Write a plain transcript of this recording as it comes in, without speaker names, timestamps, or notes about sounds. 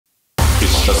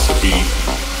It's just a beat.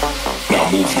 Now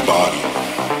move your body.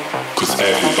 Cause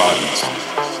everybody's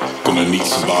gonna need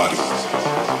somebody.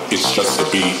 It's just a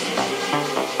beat.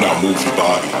 Now move your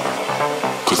body.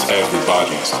 Cause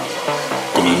everybody's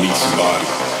gonna need somebody.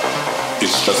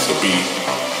 It's just a beat.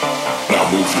 Now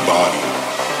move your body.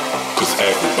 Cause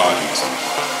everybody's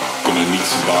gonna need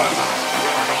somebody.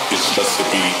 It's just a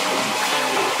beat.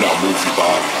 Now move your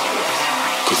body.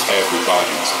 Cause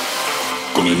everybody's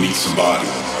gonna need somebody.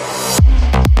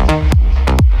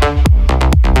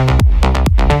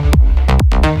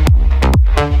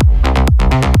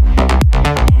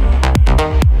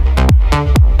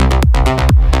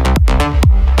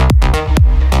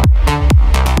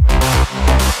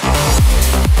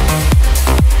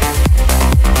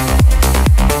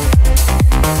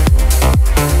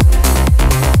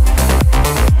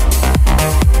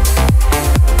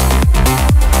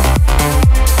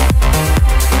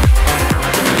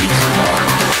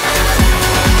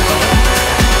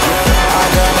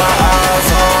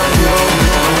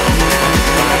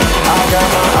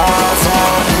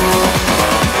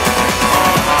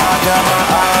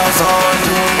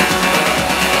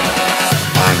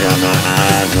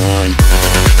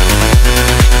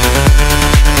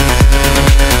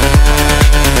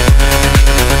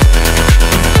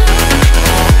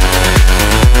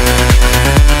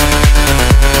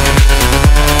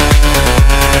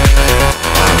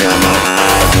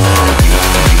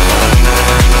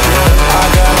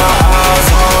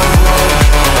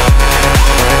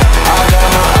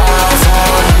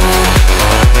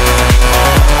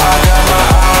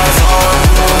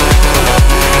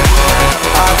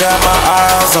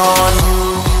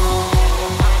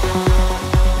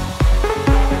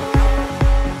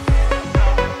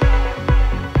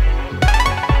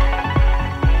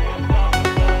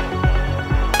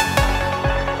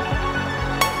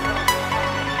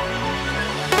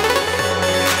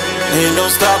 Ain't no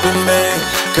stopping me,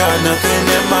 got nothing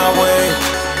in my way.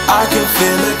 I can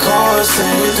feel it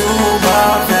coursing through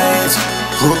my veins.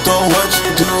 Hooked on what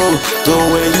you do, the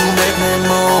way you make me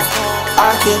move.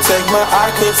 I can't take my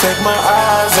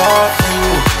eyes off you.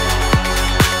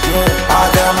 Yeah,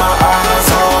 I got my eyes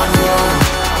on you.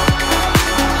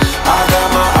 I got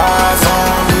my eyes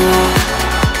on you.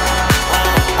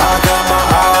 I got my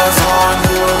eyes on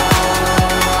you.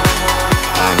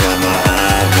 I got my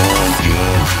eyes on you.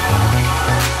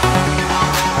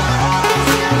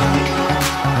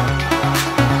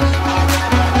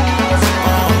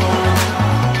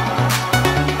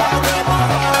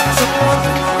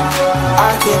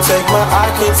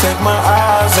 I can't take my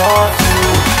eyes off you.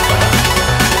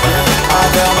 I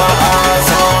got my eyes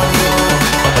on you.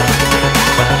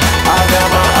 I got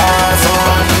my eyes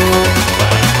on you.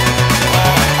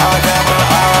 I got my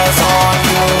eyes on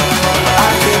you. I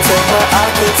can't take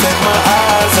my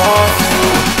eyes off you.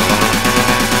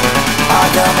 I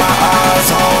got my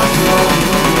eyes on you.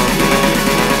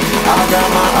 I got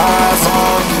my eyes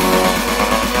on you.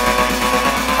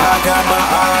 I got my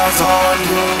eyes on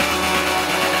you. I got my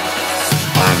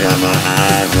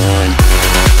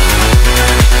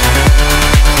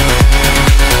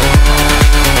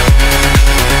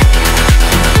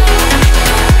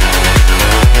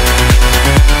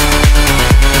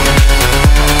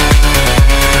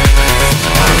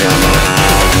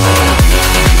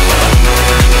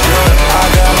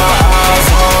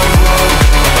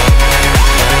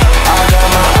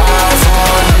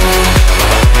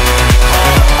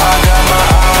eyes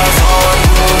on you.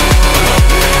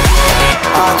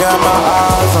 I got my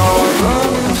eyes on you.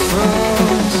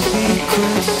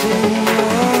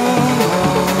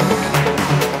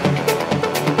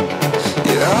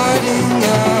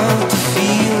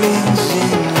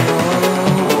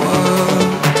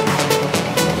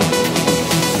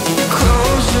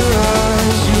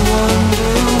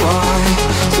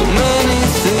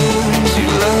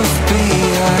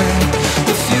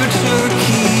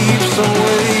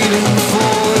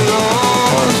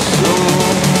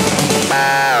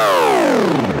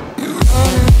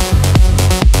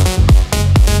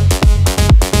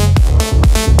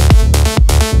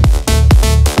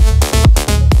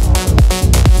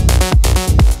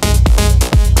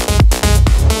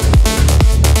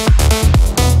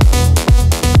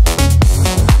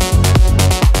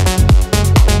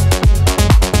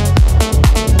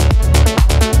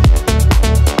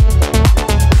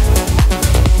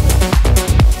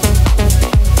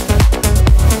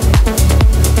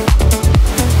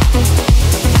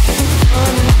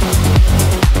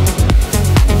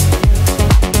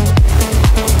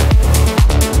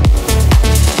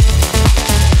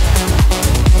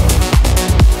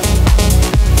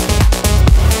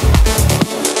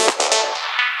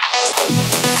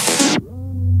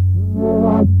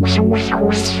 You're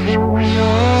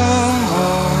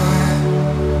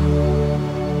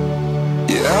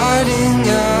hiding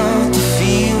out the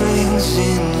feelings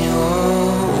in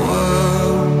your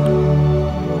world.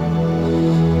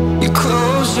 You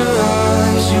close your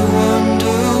eyes, you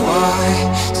wonder why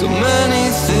so many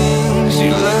things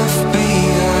you left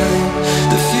behind.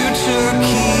 The future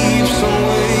keeps on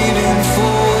waiting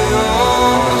for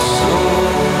your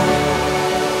soul.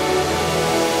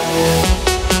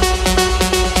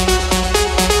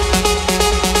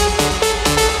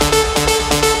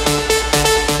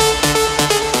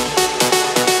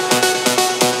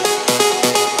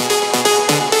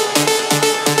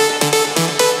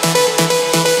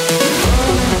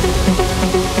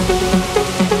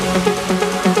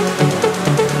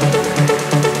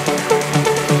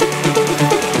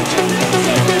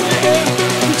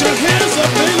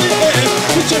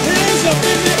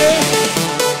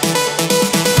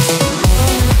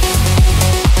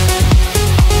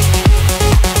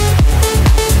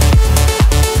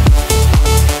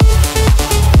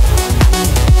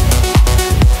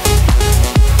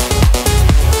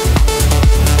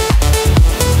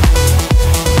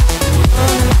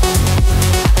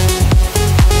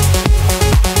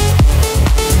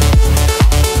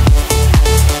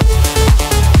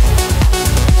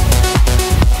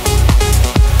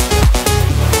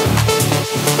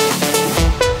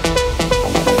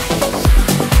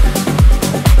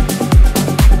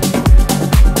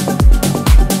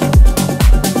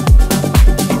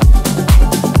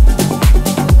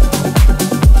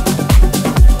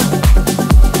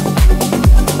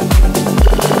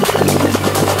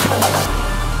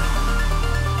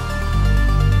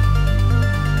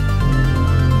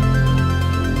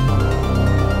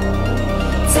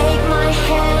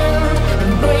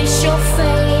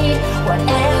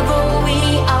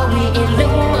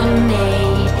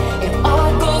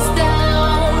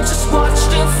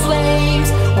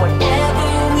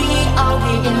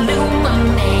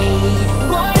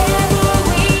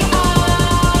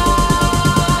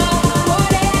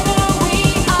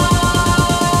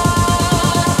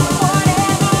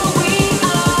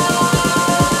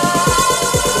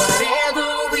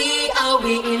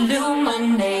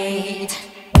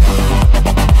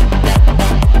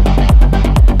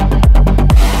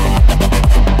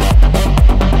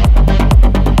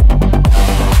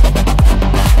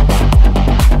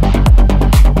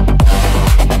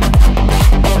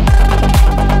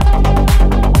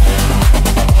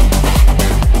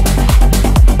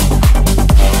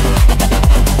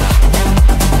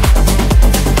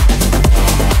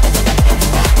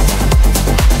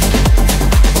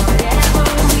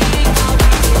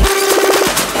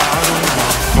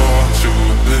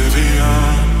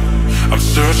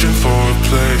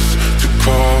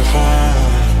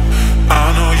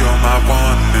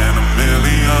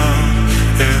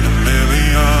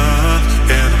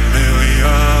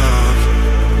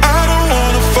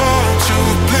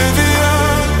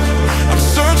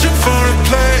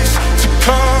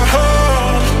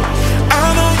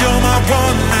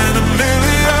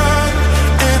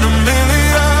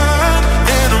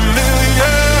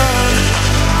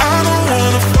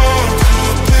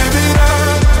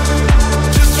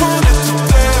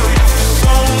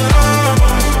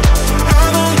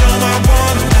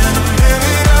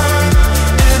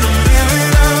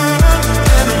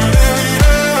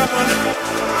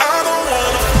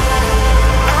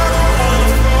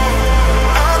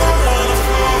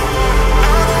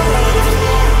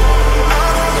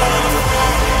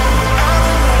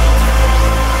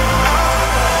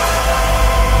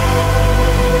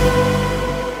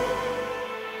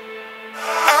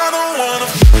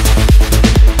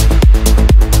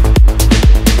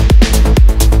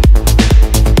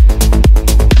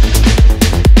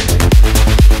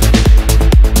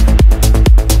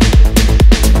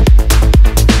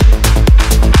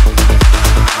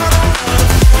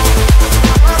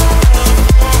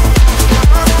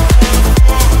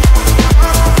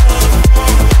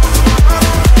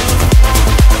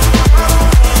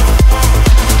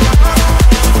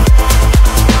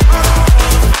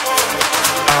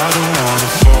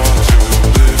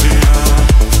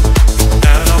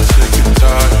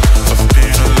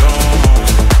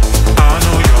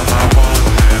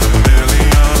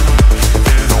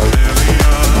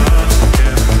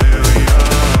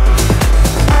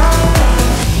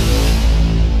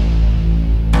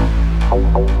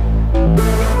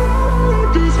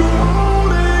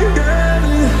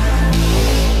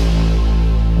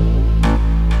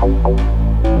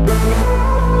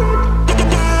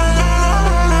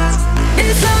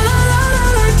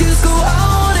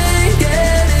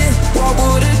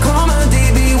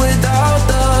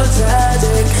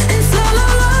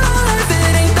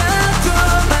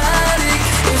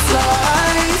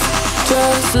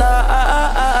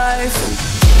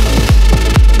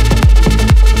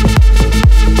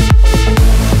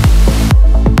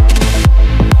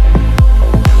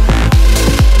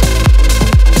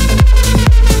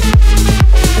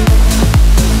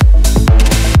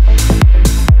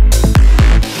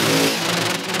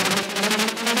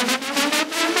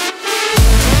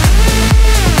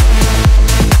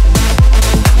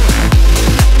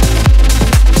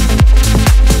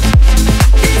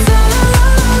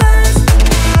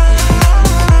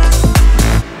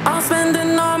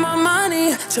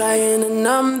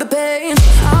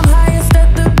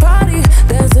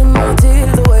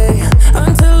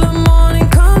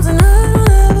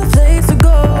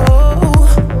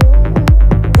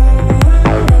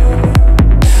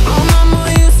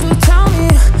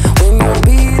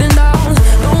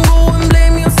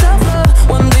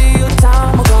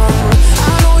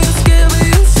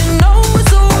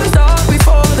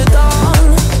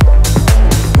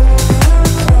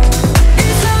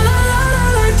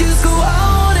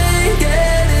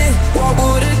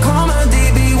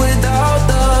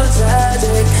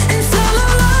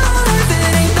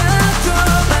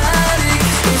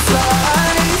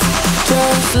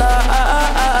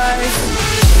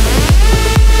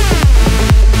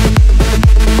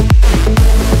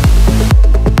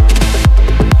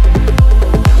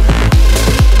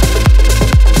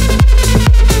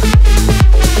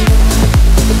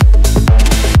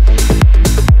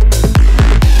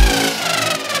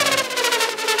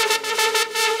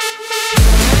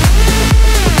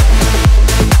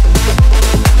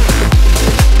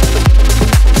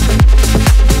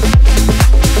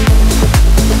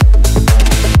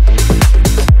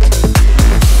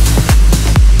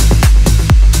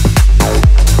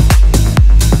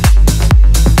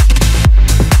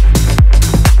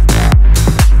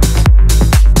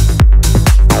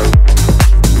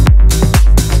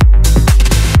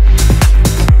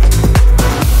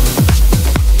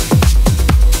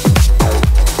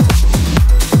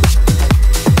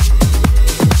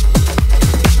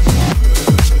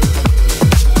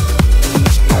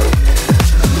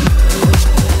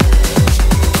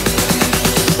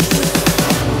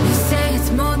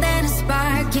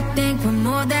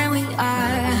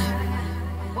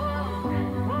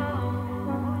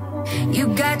 You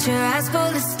got your eyes full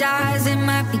of stars, it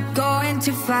might be going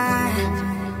too far.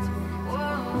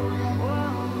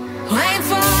 I ain't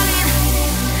falling,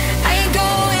 I ain't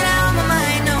going out of my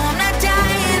mind. No, I'm not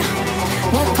dying.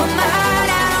 Won't put my heart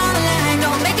out on the line.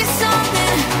 Don't make it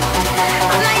something.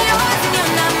 I'm not yours and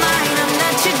you're not mine. I'm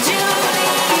not your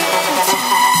Juliet.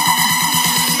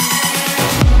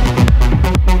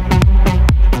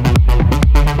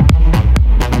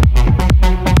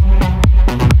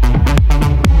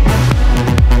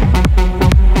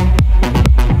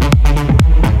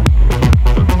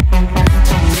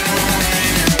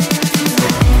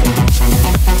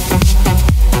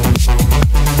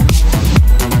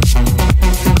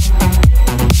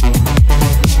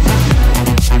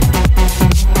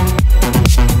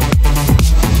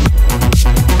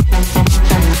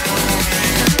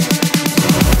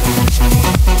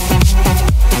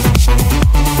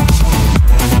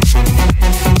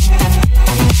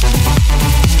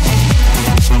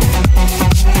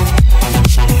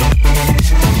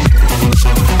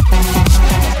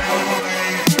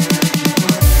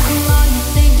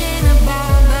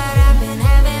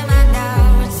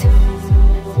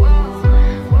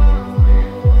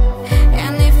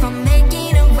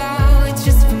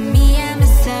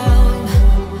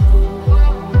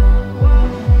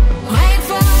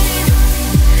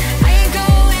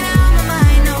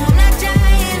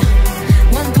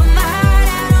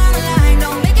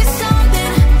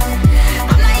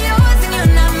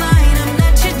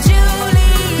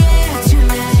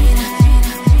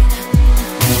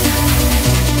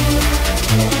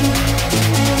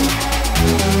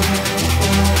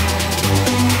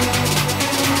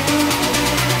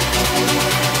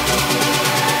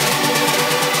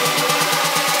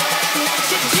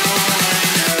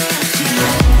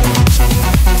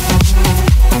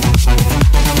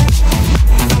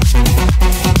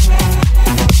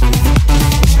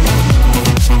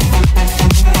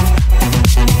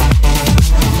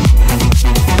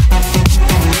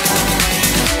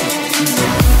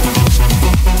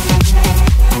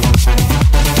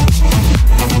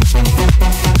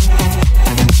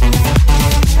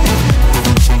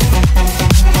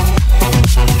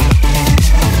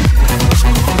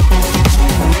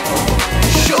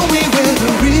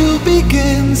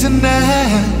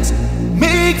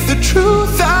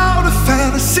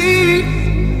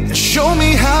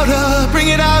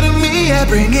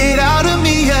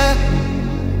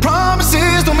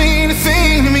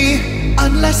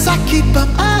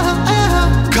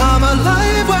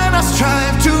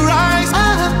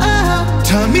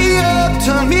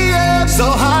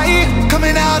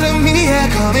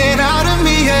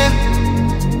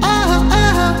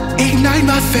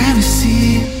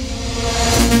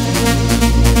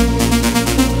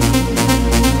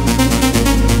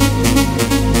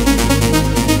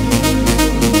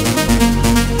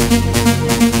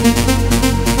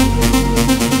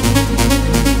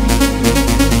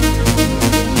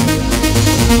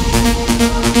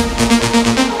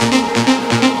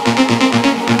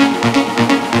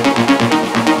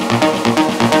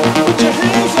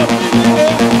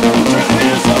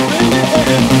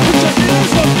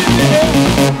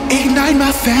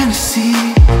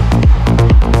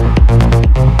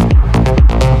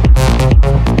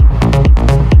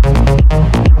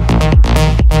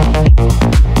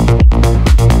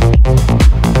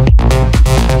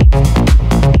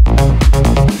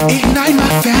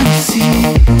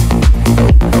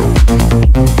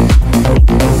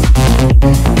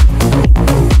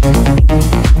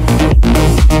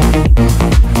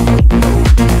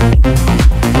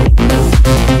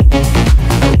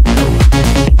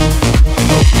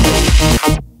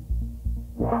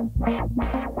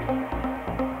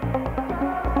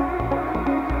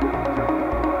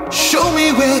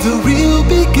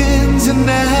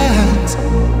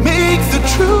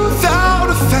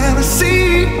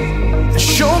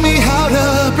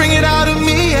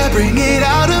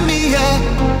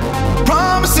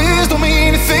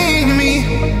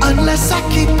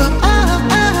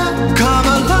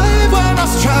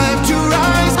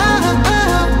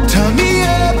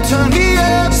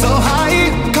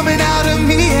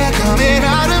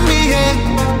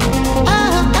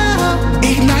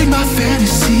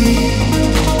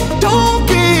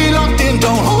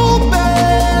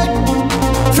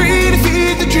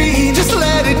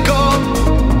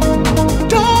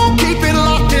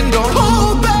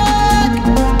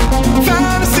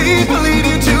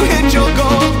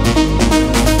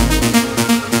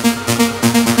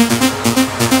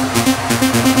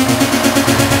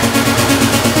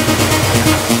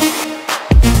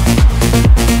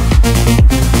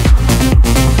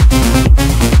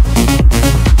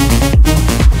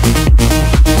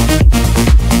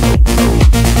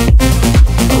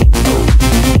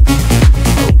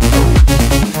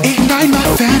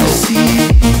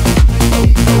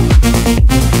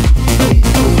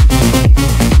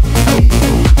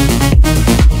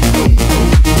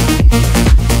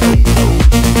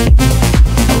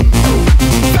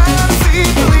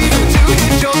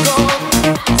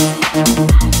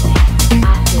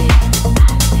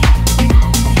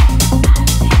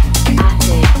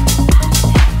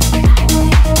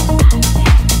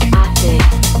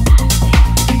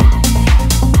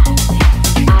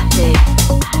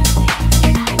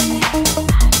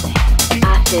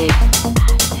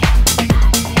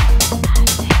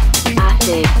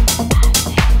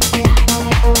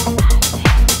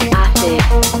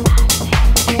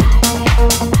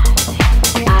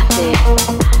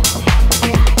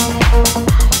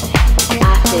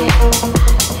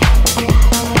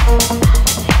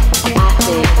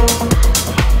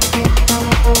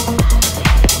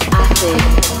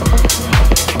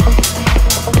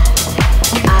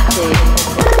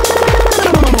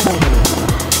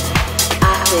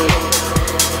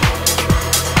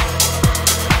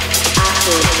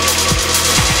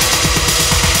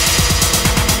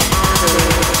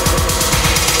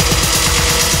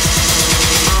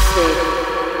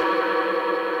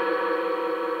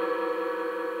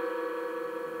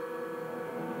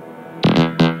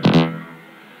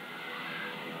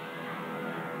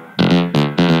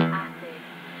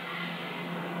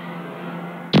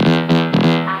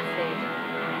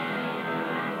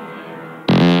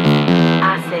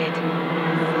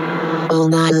 All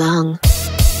night long,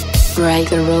 break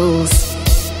the rules,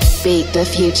 beat the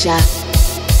future,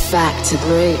 back to the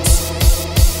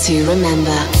roots, to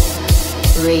remember,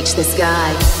 reach the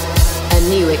sky, a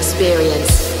new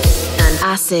experience, and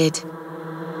acid.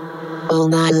 All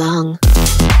night long,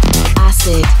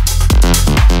 acid.